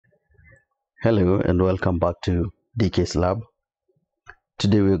Hello and welcome back to DK's Lab.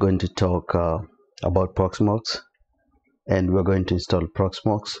 Today we're going to talk about Proxmox, and we're going to install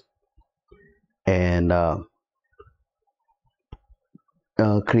Proxmox and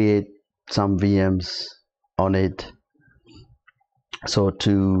create some VMs on it. So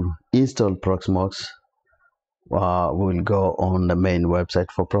to install Proxmox, we'll go on the main website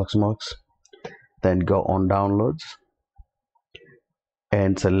for Proxmox, then go on downloads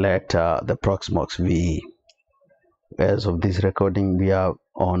and select the Proxmox VE. As of this recording, we are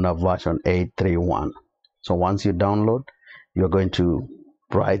on a version 8.3.1. So once you download, you're going to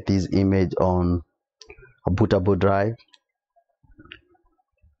write this image on a bootable drive,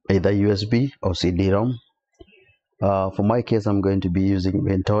 either USB or CD-ROM. For my case, I'm going to be using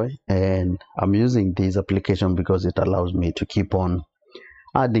Ventoy, and I'm using this application because it allows me to keep on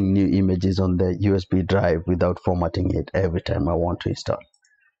adding new images on the USB drive without formatting it every time I want to install.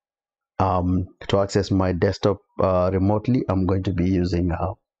 To access my desktop remotely, I'm going to be using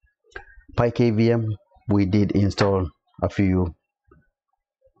PyKVM. We did install a few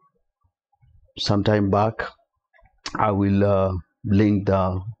sometime back. I will link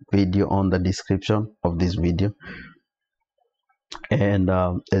the video on the description of this video. And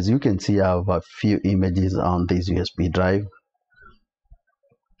as you can see, I have a few images on this USB drive,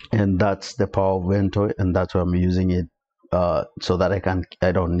 and that's the power of Ventoy, and that's why I'm using it. So that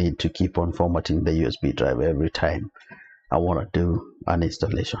I don't need to keep on formatting the USB drive every time I want to do an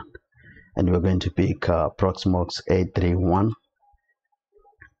installation. And we're going to pick Proxmox 8.3.1.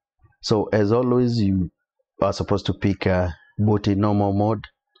 So as always, you are supposed to pick boot in normal mode,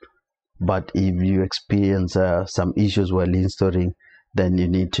 but if you experience some issues while installing, then you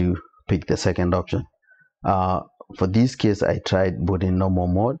need to pick the second option. For this case, I tried boot in normal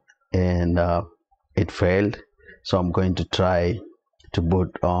mode and it failed. So I'm going to try to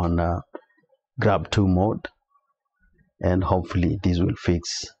boot on grab 2 mode, and hopefully this will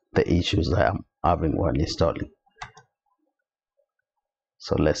fix the issues I am having while installing.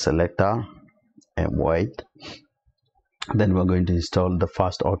 So let's select that and wait. Then we're going to install the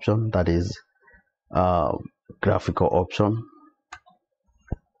first option, that is graphical option.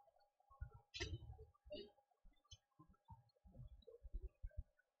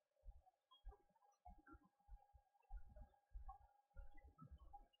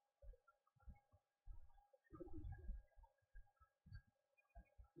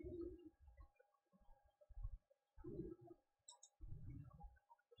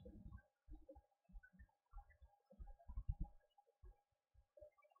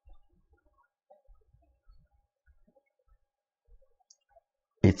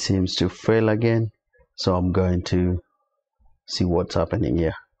 It seems to fail again, so I'm going to see what's happening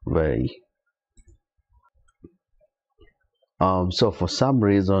here. So for some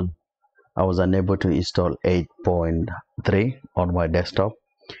reason I was unable to install 8.3 on my desktop.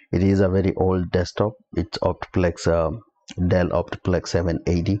 It is a very old desktop. It's Optiplex, Dell Optiplex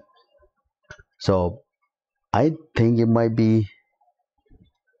 780. So I think it might be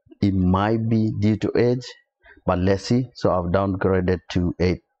due to age, but let's see. So I've downgraded to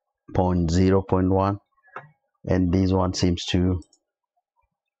 8.0.1, and this one seems to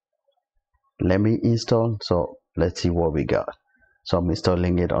let me install. So let's see what we got. So I'm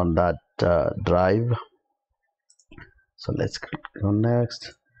installing it on that drive. So let's click on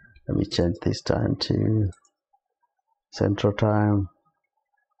next. Let me change this time to Central Time.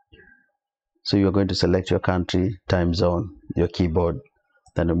 So you're going to select your country, time zone, your keyboard,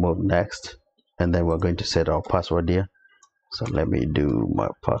 then remove next, and then we're going to set our password here. So let me do my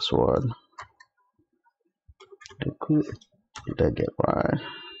password. Did I get right?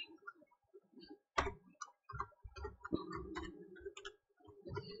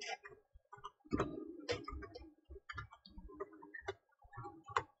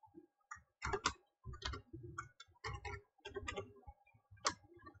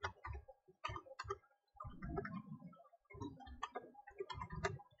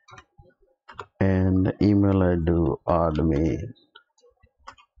 And email I do admin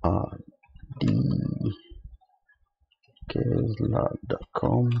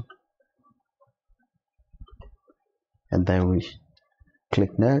dkslab.com, and then we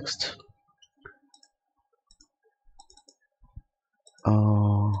click next.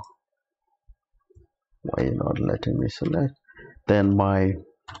 Why not letting me select? Then my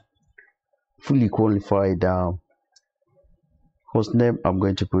fully qualified host name, I'm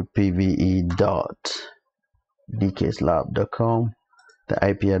going to put pve.dkslab.com. The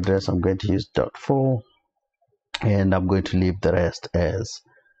IP address, I'm going to use .4, and I'm going to leave the rest as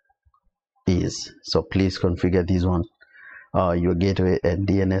is. So please configure this one your gateway and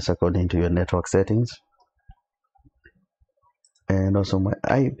DNS according to your network settings. And also my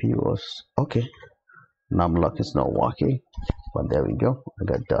IP was okay. Numlock is not working, but there we go. I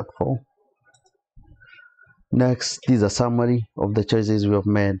got that for. Next, this is a summary of the choices we have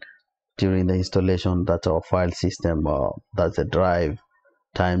made during the installation. That's our file system, that's the drive,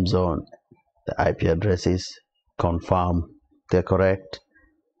 time zone, the IP addresses. Confirm they're correct,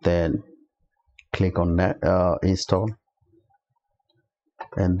 then click on install,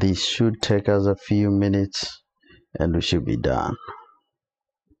 and this should take us a few minutes and we should be done.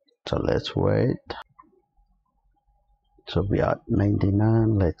 So let's wait. So we are at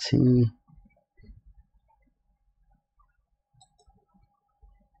 99. Let's see.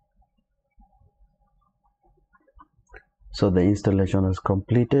 So the installation is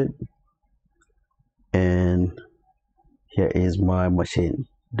completed, and here is my machine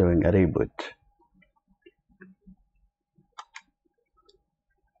doing a reboot.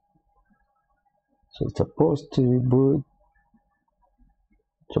 So it's supposed to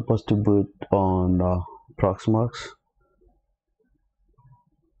boot on Proxmox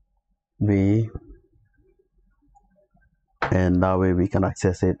VE, and that way we can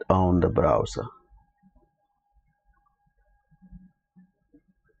access it on the browser.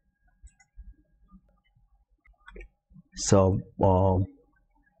 So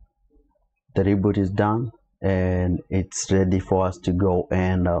the reboot is done and it's ready for us to go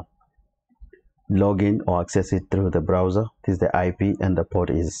and log in or access it through the browser. This is the IP and the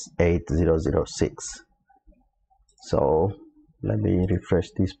port is 8006. So let me refresh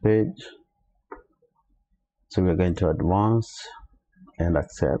this page. So we're going to advance and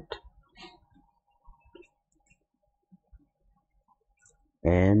accept,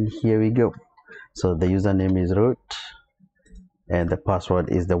 and here we go. So the username is root and the password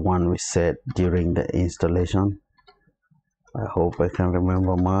is the one we set during the installation. I hope I can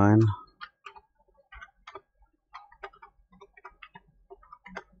remember mine.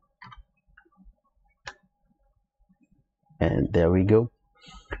 And there we go.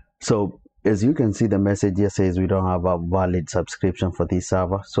 So as you can see, the message here says we don't have a valid subscription for this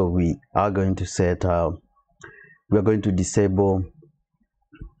server, so we are going to set we're going to disable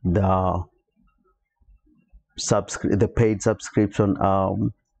the paid subscription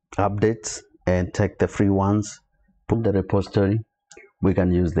updates and take the free ones. Put the repository, we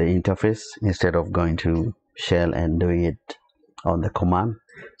can use the interface instead of going to shell and doing it on the command.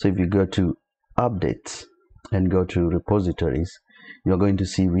 So if you go to updates and go to repositories, you're going to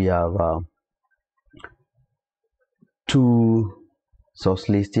see we have two source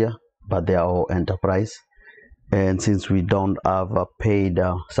lists here, but they are all enterprise, and since we don't have a paid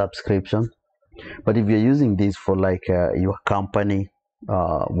subscription, but if you're using this for like your company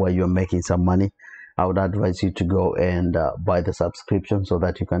where you're making some money, I would advise you to go and buy the subscription so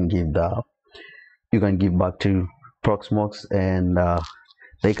that you can give back to Proxmox, and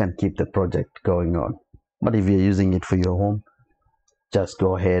they can keep the project going on. But if you're using it for your home, just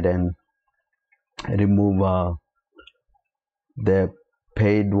go ahead and remove the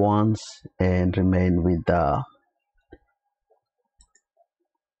paid ones and remain with the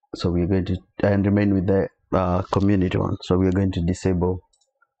community one. So we're going to disable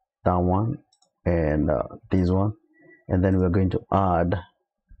that one and this one, and then we're going to add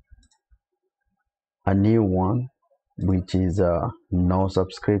a new one which is no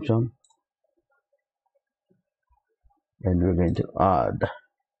subscription, and we're going to add,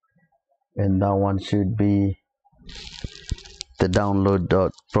 and that one should be the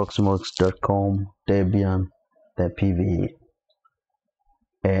download.proxmox.com Debian the PVE,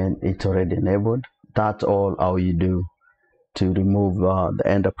 and it's already enabled. That's all you do to remove the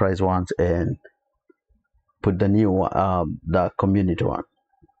enterprise ones and put the new the community one.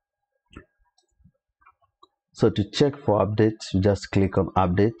 So to check for updates, you just click on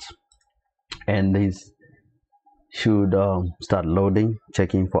updates, and this should start loading,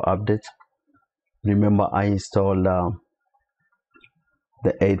 checking for updates. Remember, I installed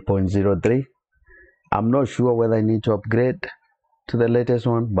the 8.03. I'm not sure whether I need to upgrade to the latest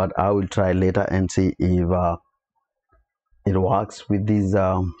one, but I will try later and see if it works with this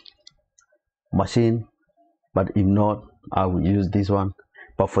machine. But if not, I will use this one.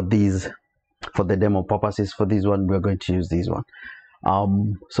 But for the demo purposes, for this one, we're going to use this one.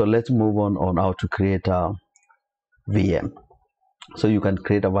 So let's move on how to create a VM. So you can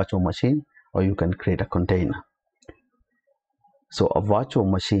create a virtual machine or you can create a container. So a virtual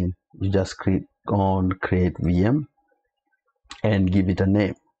machine, you just click on create VM and give it a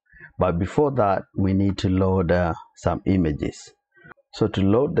name. But before that, we need to load some images. So to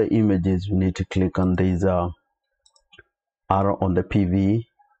load the images, we need to click on this arrow on the PV,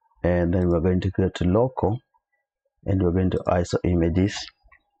 and then we're going to go to local, and we're going to ISO images,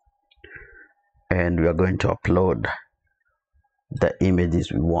 and we are going to upload the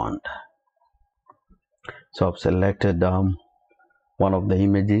images we want. So I've selected one of the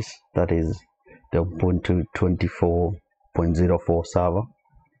images, that is the Ubuntu 24.04 server,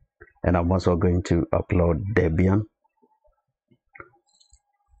 and I'm also going to upload Debian.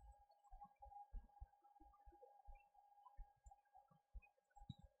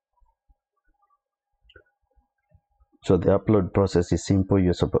 So the upload process is simple.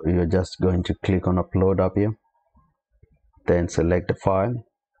 You're just going to click on upload up here, then select the file,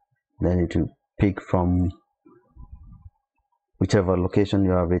 then you to pick from whichever location you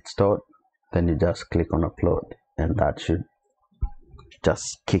have it stored, then you just click on upload, and that should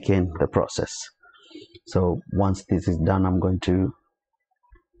just kick in the process. So once this is done, I'm going to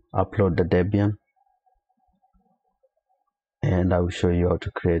upload the Debian, and I will show you how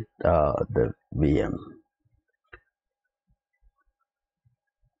to create the VM.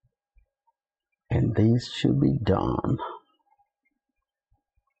 And this should be done.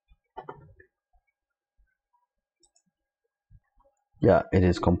 Yeah, it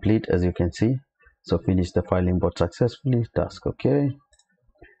is complete, as you can see. So finish the file import successfully, task okay.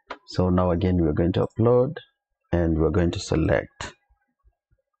 So now again we're going to upload, and we're going to select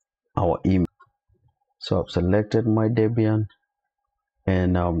our email. So I've selected my Debian,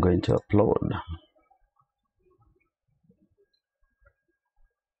 and now I'm going to upload.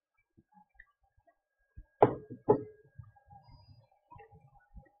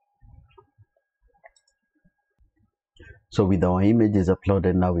 So with our images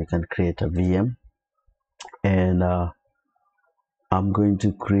uploaded, now we can create a VM, and I'm going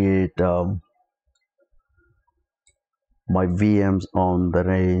to create my VMs on the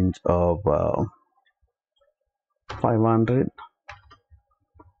range of 500.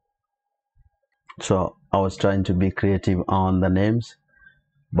 So I was trying to be creative on the names,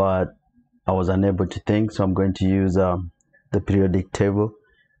 but I was unable to think, so I'm going to use the periodic table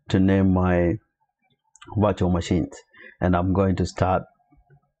to name my virtual machines, and I'm going to start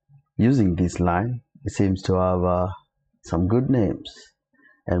using this line. It seems to have some good names,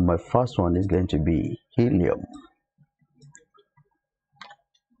 and my first one is going to be helium.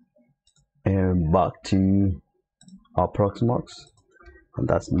 And back to our Proxmox, and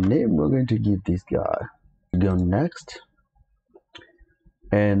that's the name we're going to give this guy. Go next,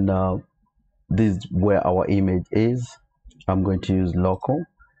 and this is where our image is. I'm going to use local,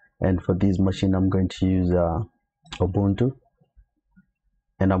 and for this machine I'm going to use Ubuntu,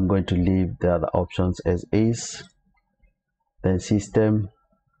 and I'm going to leave the other options as is. Then system,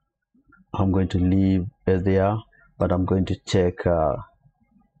 I'm going to leave as they are, but I'm going to check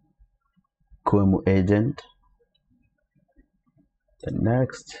QEMU agent. The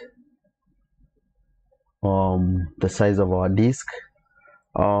next, the size of our disk.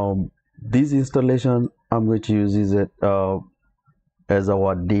 This installation I'm going to use is it as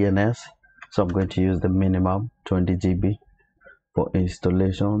our DNS, so I'm going to use the minimum 20 GB for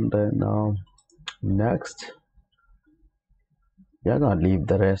installation. Then next, you're gonna leave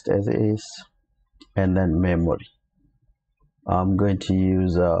the rest as it is. And then memory, I'm going to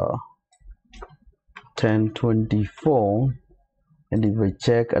use 1024, and if I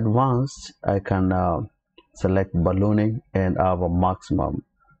check advanced, I can select ballooning and have a maximum.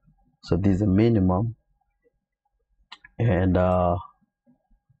 So this is a minimum, and the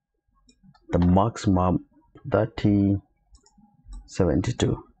maximum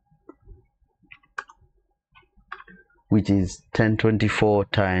 3072, which is 1024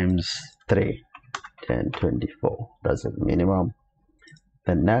 times 3, 1024. That's the minimum.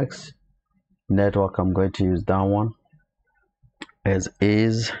 Then next, network, I'm going to use that one as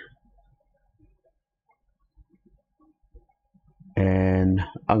is, and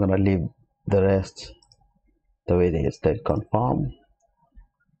I'm gonna leave the rest the way it is. Then confirm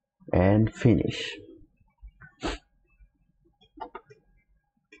and finish.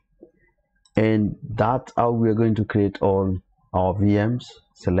 And that's how we're going to create all our VMs,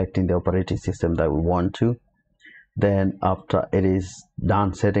 selecting the operating system that we want to. Then after it is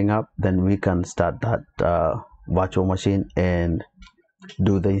done setting up, then we can start that virtual machine and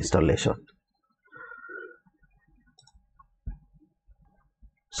do the installation.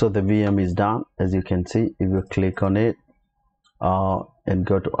 So the VM is done, as you can see. If you click on it and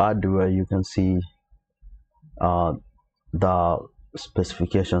go to hardware, you can see the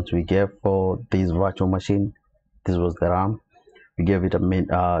specifications we gave for this virtual machine. This was the RAM. We gave it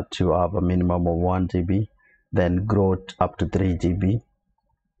to have a minimum of 1 GB, then grow it up to 3 GB,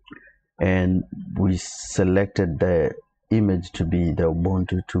 and we selected the image to be the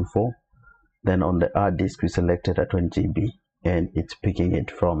Ubuntu 2.4. Then on the hard disk we selected a 20 GB and it's picking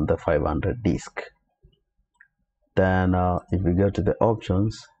it from the 500 disk. Then if we go to the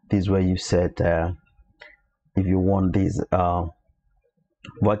options, this is where you set if you want this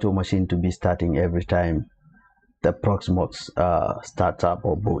virtual machine to be starting every time the Proxmox starts up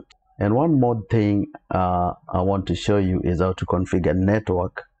or boot. And one more thing I want to show you is how to configure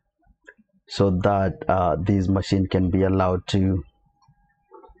network so that this machine can be allowed to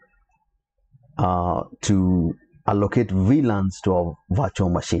allocate VLANs to our virtual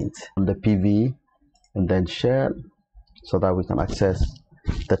machines on the PVE, and then share so that we can access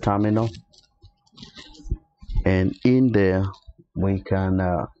the terminal, and in there we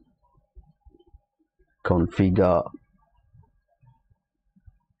can configure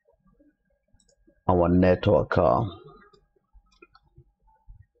our network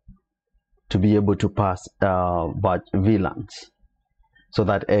to be able to pass VLANs so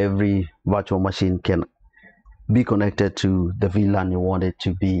that every virtual machine can be connected to the VLAN you want it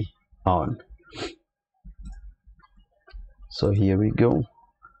to be on. So here we go.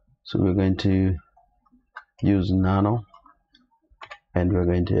 So we're going to use nano and we're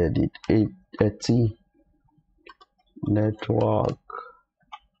going to edit etc network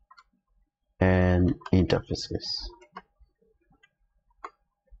and interfaces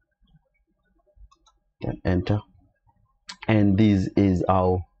and enter. And this is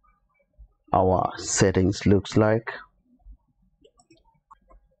how our settings looks like.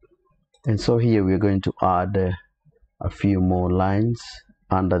 And so here we're going to add a few more lines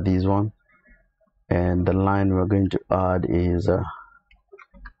under this one, and the line we're going to add is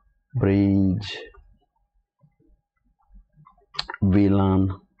bridge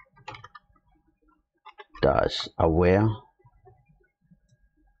VLAN dash aware.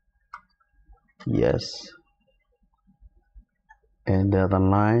 Yes. And the other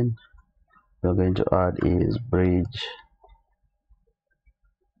line we're going to add is bridge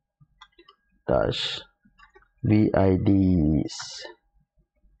dash VIDs,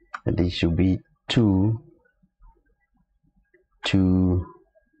 and this should be 2 to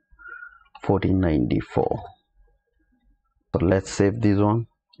 1494. So let's save this one,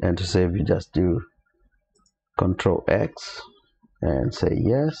 and to save you just do Control X and say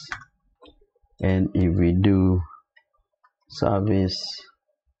yes. And if we do service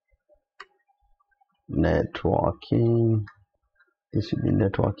networking, this should be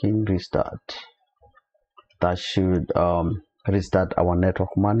networking restart. That should restart our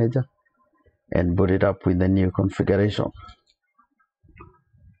network manager and boot it up with the new configuration.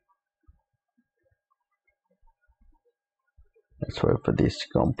 Let's wait for this to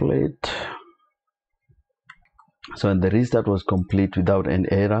complete. So when the restart was complete without any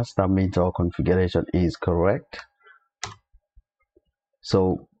errors, that means our configuration is correct.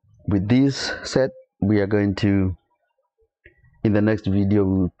 So with this set, we are going to, in the next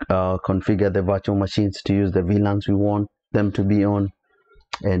video, configure the virtual machines to use the VLANs we want them to be on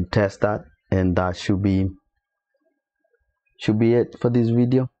and test that, and that should be it for this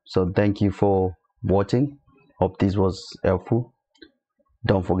video. So thank you for watching. Hope this was helpful.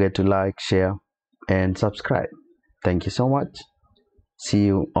 Don't forget to like, share and subscribe. Thank you so much. See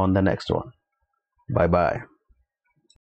you on the next one. Bye bye.